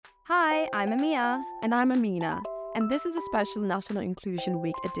Hi, I'm Amia. And I'm Amina, and this is a special National Inclusion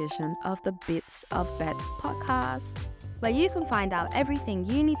Week edition of the Bits of Beds podcast, where you can find out everything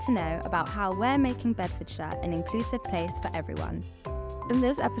you need to know about how we're making Bedfordshire an inclusive place for everyone. In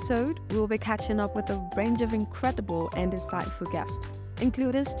this episode, we'll be catching up with a range of incredible and insightful guests,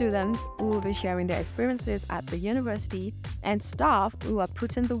 including students who will be sharing their experiences at the university and staff who are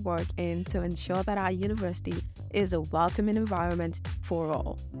putting the work in to ensure that our university is a welcoming environment for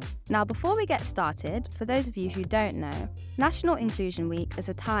all. Now, before we get started, for those of you who don't know, National Inclusion Week is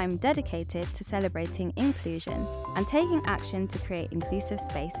a time dedicated to celebrating inclusion and taking action to create inclusive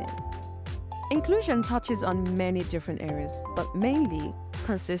spaces. Inclusion touches on many different areas, but mainly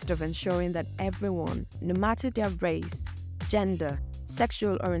consists of ensuring that everyone, no matter their race, gender,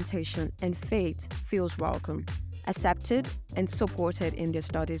 sexual orientation, and faith, feels welcome, accepted, and supported in their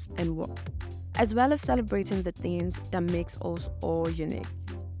studies and work, as well as celebrating the things that makes us all unique.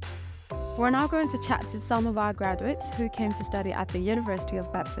 We're now going to chat to some of our graduates who came to study at the University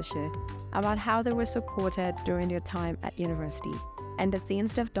of Bedfordshire about how they were supported during their time at university and the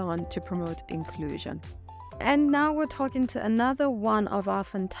things they've done to promote inclusion. And now we're talking to another one of our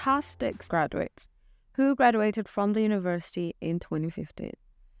fantastic graduates who graduated from the university in 2015.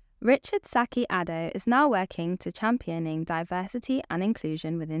 Richard Sackey-Addo is now working to championing diversity and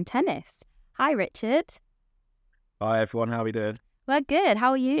inclusion within tennis. Hi, Richard. Hi, everyone. How are we doing? We're good.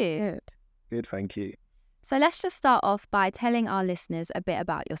 How are you? Good. Good, thank you. So let's just start off by telling our listeners a bit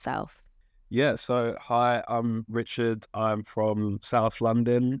about yourself. Yeah, so hi, I'm Richard. I'm from South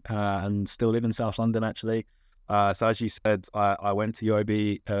London and still live in South London, actually. So as you said, I went to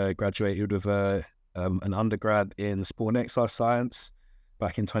UOB, graduated with an undergrad in sport and exercise science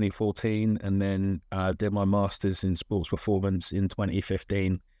back in 2014, and then did my master's in sports performance in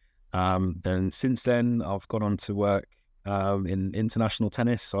 2015. And since then, I've gone on to work in international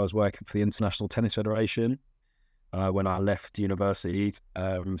tennis. So I was working for the International Tennis Federation when I left university.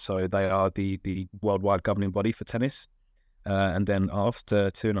 So they are the worldwide governing body for tennis. And then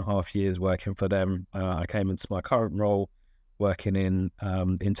after 2.5 years working for them, I came into my current role working in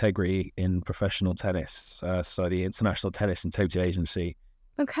integrity in professional tennis. So the International Tennis Integrity Agency.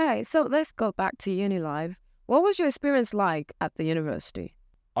 Okay, so let's go back to uni life. What was your experience like at the university?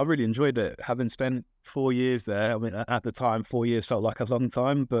 I really enjoyed it, having spent 4 years there. I mean, at the time, 4 years felt like a long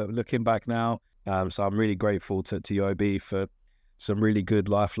time, but looking back now, so I'm really grateful to UOB for some really good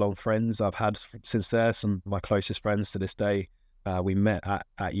lifelong friends I've had since there. Some of my closest friends to this day, we met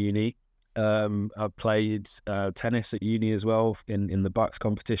at uni. I played tennis at uni as well in the Bucks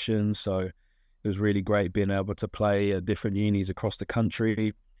competition, so it was really great being able to play at different unis across the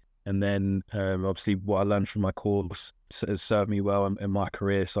country. And then obviously what I learned from my course has served me well in my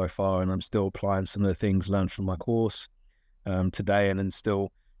career so far, and I'm still applying some of the things learned from my course today, and then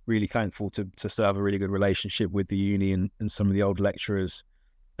still really thankful to serve a really good relationship with the uni and some of the old lecturers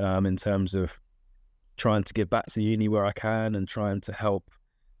in terms of trying to give back to uni where I can and trying to help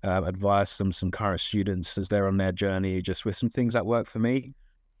advise some current students as they're on their journey, just with some things that work for me.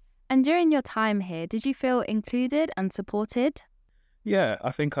 And during your time here, did you feel included and supported? Yeah,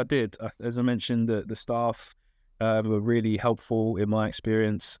 I think I did. As I mentioned, the staff were really helpful in my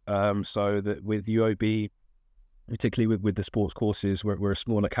experience. So that with UOB, particularly with the sports courses, we're a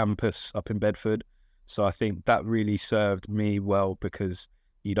smaller campus up in Bedford. So I think that really served me well, because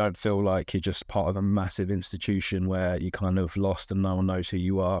you don't feel like you're just part of a massive institution where you're kind of lost and no one knows who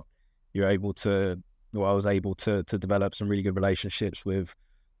you are. I was able to develop some really good relationships with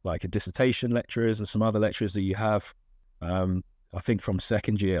like a dissertation lecturers and some other lecturers that you have. I think from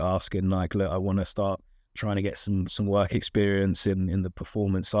second year asking like, look, I want to start trying to get some work experience in the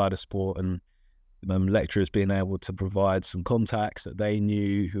performance side of sport, and lecturers being able to provide some contacts that they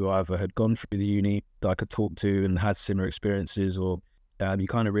knew who either had gone through the uni that I could talk to and had similar experiences, or you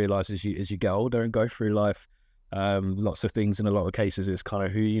kind of realise as you get older and go through life, lots of things in a lot of cases is kind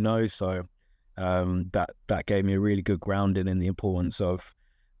of who you know. So that gave me a really good grounding in the importance of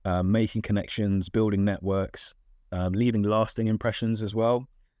making connections, building networks, leaving lasting impressions as well.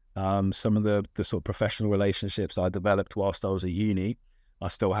 Some of the sort of professional relationships I developed whilst I was at uni, I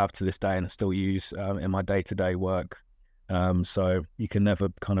still have to this day and I still use in my day-to-day work. So you can never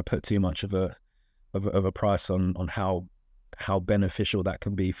kind of put too much of a price on how beneficial that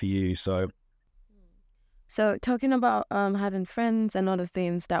can be for you. So talking about having friends and other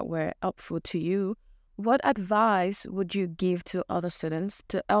things that were helpful to you, what advice would you give to other students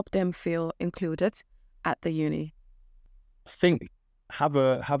to help them feel included at the uni? I think have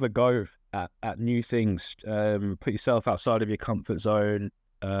a go at new things. Put yourself outside of your comfort zone.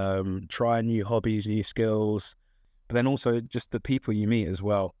 Try new hobbies, new skills, but then also just the people you meet as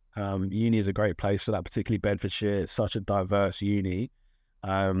well. Uni is a great place for that, particularly Bedfordshire. It's such a diverse uni.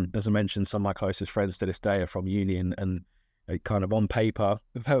 As I mentioned, some of my closest friends to this day are from uni, and kind of on paper,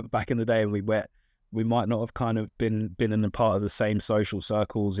 back in the day when we might not have kind of been in a part of the same social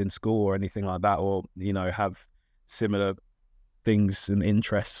circles in school or anything like that, or, you know, have similar things and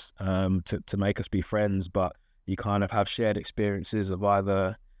interests to make us be friends, but you kind of have shared experiences of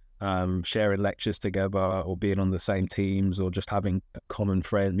either sharing lectures together or being on the same teams or just having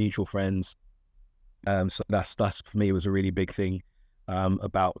mutual friends. So that's for me was a really big thing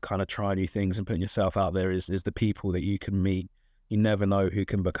about kind of trying new things and putting yourself out there is the people that you can meet. You never know who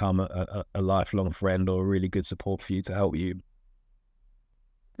can become a lifelong friend or a really good support for you to help you.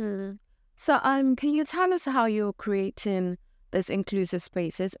 So can you tell us how you're creating this inclusive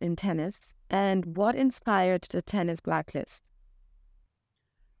spaces in tennis and what inspired the tennis blacklist?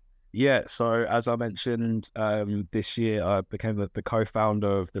 Yeah, so as I mentioned, this year I became the co-founder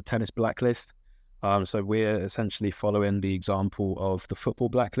of the Tennis Blacklist. So we're essentially following the example of the Football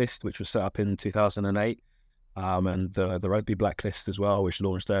Blacklist, which was set up in 2008, and the Rugby Blacklist as well, which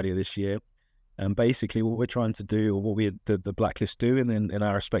launched earlier this year. And basically what we're trying to do, or what the Blacklist do in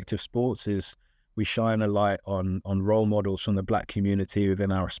our respective sports, is we shine a light on role models from the Black community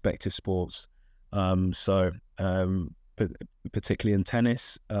within our respective sports. Particularly in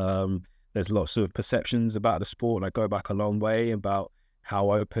tennis, there's lots of perceptions about the sport that go back a long way about how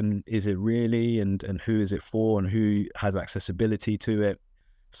open is it really, and who is it for, and who has accessibility to it.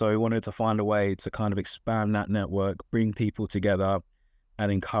 So we wanted to find a way to kind of expand that network, bring people together,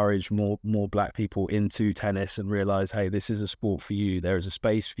 and encourage more Black people into tennis and realize, hey, this is a sport for you. There is a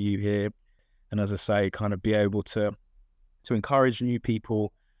space for you here. And as I say, kind of be able to encourage new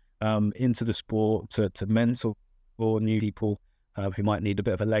people into the sport, to mentor new people who might need a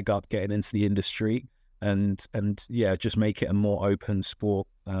bit of a leg up getting into the industry, and yeah, just make it a more open sport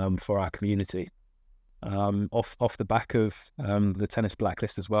for our community. Off the back of the Tennis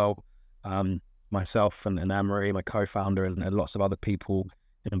Blacklist as well, myself and Anne-Marie, my co-founder, and lots of other people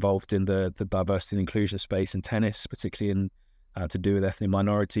involved in the diversity and inclusion space in tennis, particularly in to do with ethnic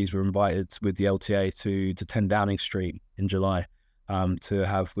minorities, were invited with the LTA to 10 Downing Street in July to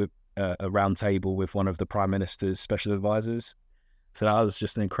have a round table with one of the Prime Minister's special advisors. So that was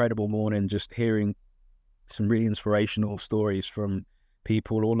just an incredible morning, just hearing some really inspirational stories from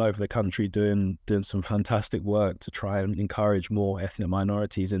people all over the country doing some fantastic work to try and encourage more ethnic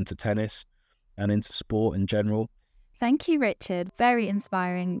minorities into tennis and into sport in general. Thank you, Richard. Very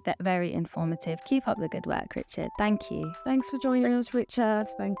inspiring, very informative. Keep up the good work, Richard. Thank you. Thanks for joining us, Richard.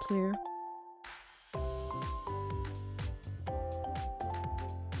 Thank you.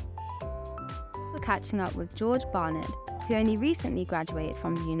 We're catching up with George Barnard, who only recently graduated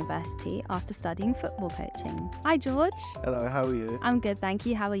from the university after studying football coaching. Hi, George. Hello, how are you? I'm good, thank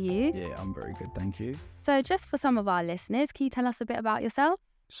you. How are you? Yeah, I'm very good, thank you. So just for some of our listeners, can you tell us a bit about yourself?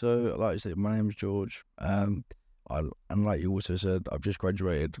 So, like I said, my name's George. And like you also said, I've just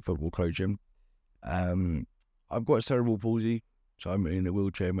graduated football coaching. I've got cerebral palsy, so I'm in a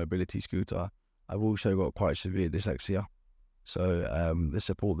wheelchair mobility scooter. I've also got quite severe dyslexia. So the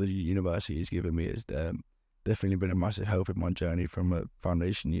support that the university has given me has definitely been a massive help in my journey from a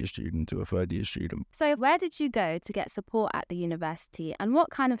foundation year student to a third year student. So where did you go to get support at the university, and what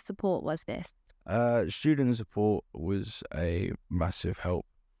kind of support was this? Student support was a massive help.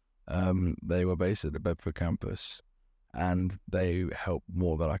 They were based at the Bedford campus, and they helped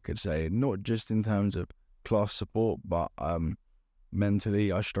more than I could say, not just in terms of class support, but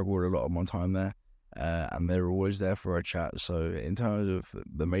mentally I struggled a lot of my time there, and they were always there for a chat. So in terms of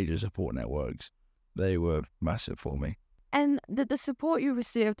the major support networks, they were massive for me. And did the support you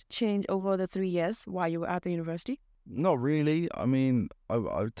received change over the 3 years while you were at the university? Not really. I mean,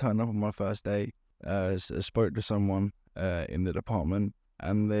 I turned up on my first day, spoke to someone in the department,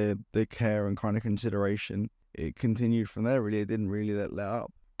 and the care and kind of consideration, it continued from there, really. It didn't really let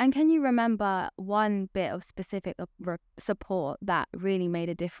up. And can you remember one bit of specific support that really made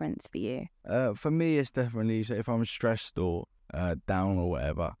a difference for you? For me, it's definitely, so if I'm stressed or down or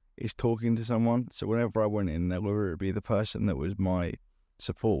whatever, it's talking to someone. So whenever I went in there, whether it be the person that was my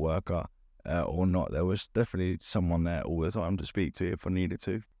support worker or not, there was definitely someone there all the time to speak to if I needed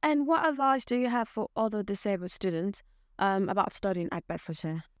to. And what advice do you have for other disabled students about studying at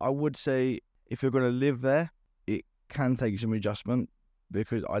Bedfordshire? I would say if you're going to live there, it can take some adjustment,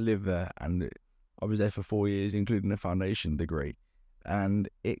 because I live there and I was there for 4 years, including a foundation degree, and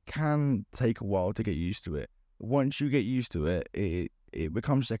it can take a while to get used to it. Once you get used to it, it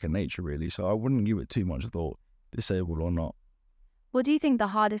becomes second nature, really. So I wouldn't give it too much thought, disabled or not. What do you think the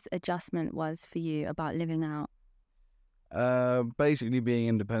hardest adjustment was for you about living out? Basically being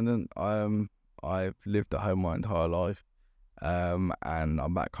independent. I've lived at home my entire life, and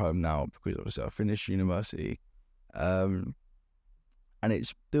I'm back home now because obviously I finished university. And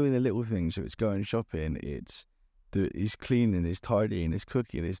it's doing the little things. So it's going shopping, it's cleaning, it's tidying, it's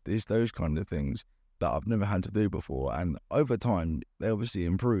cooking, it's those kind of things that I've never had to do before. And over time, they obviously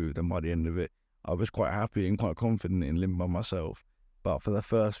improved. And by the end of it, I was quite happy and quite confident in living by myself. But for the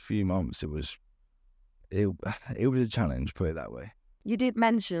first few months, it was a challenge, put it that way. You did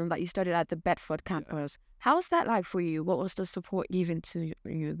mention that you studied at the Bedford campus. How was that like for you? What was the support given to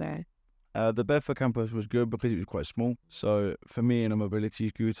you there? The Bedford campus was good because it was quite small. So for me in a mobility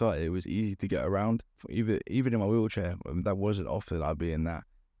scooter, it was easy to get around. Even in my wheelchair, that wasn't often I'd be in that.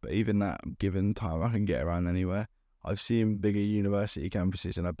 But even that, given time, I can get around anywhere. I've seen bigger university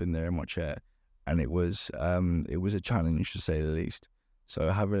campuses and I've been there in my chair. And it was a challenge, to say the least. So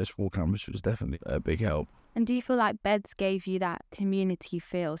having a small campus was definitely a big help. And do you feel like Beds gave you that community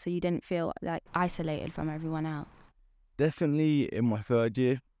feel, so you didn't feel like isolated from everyone else? Definitely in my third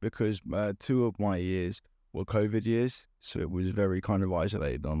year, because 2 of my years were COVID years, so it was very kind of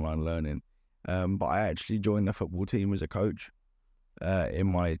isolated online learning. But I actually joined the football team as a coach in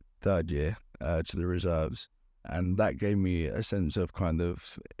my third year to the reserves, and that gave me a sense of kind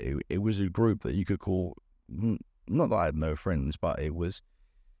of, it was a group that you could call, not that I had no friends, but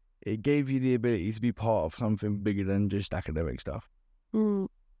it gave you the ability to be part of something bigger than just academic stuff. And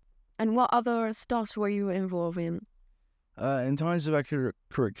what other stuffs were you involved in? In terms of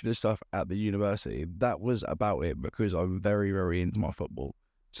curricular stuff at the university, that was about it, because I'm very, very into my football.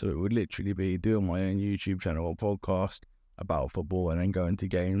 So it would literally be doing my own YouTube channel or podcast about football, and then going to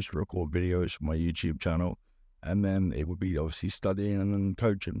games, record videos for my YouTube channel, and then it would be obviously studying and then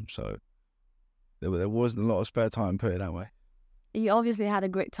coaching. So there wasn't a lot of spare time, put it that way. You obviously had a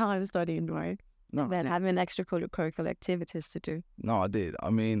great time studying, right? No, Then having extracurricular activities to do. No, I did.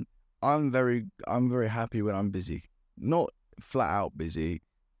 I mean, I'm very happy when I'm busy. Not flat out busy,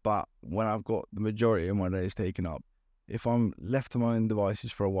 but when I've got the majority of my days taken up. If I'm left to my own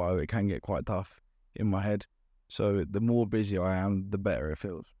devices for a while, it can get quite tough in my head. So the more busy I am, the better it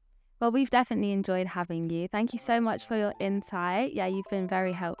feels. Well, we've definitely enjoyed having you. Thank you so much for your insight. Yeah, you've been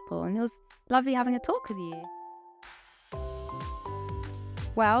very helpful, and it was lovely having a talk with you.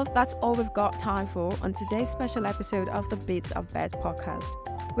 Well, that's all we've got time for on today's special episode of the Bits of Bed podcast.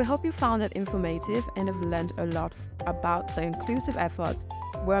 We hope you found it informative and have learned a lot about the inclusive efforts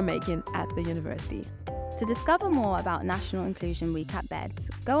we're making at the university. To discover more about National Inclusion Week at Beds,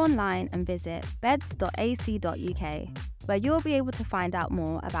 go online and visit beds.ac.uk, where you'll be able to find out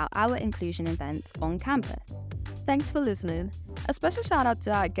more about our inclusion events on campus. Thanks for listening. A special shout out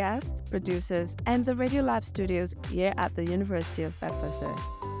to our guests, producers, and the Radio Lab studios here at the University of Bedfordshire.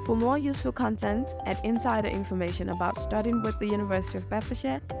 For more useful content and insider information about studying with the University of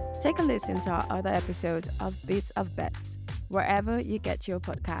Bedfordshire, take a listen to our other episodes of Bits of Beds, wherever you get your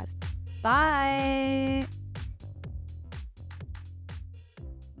podcast. Bye!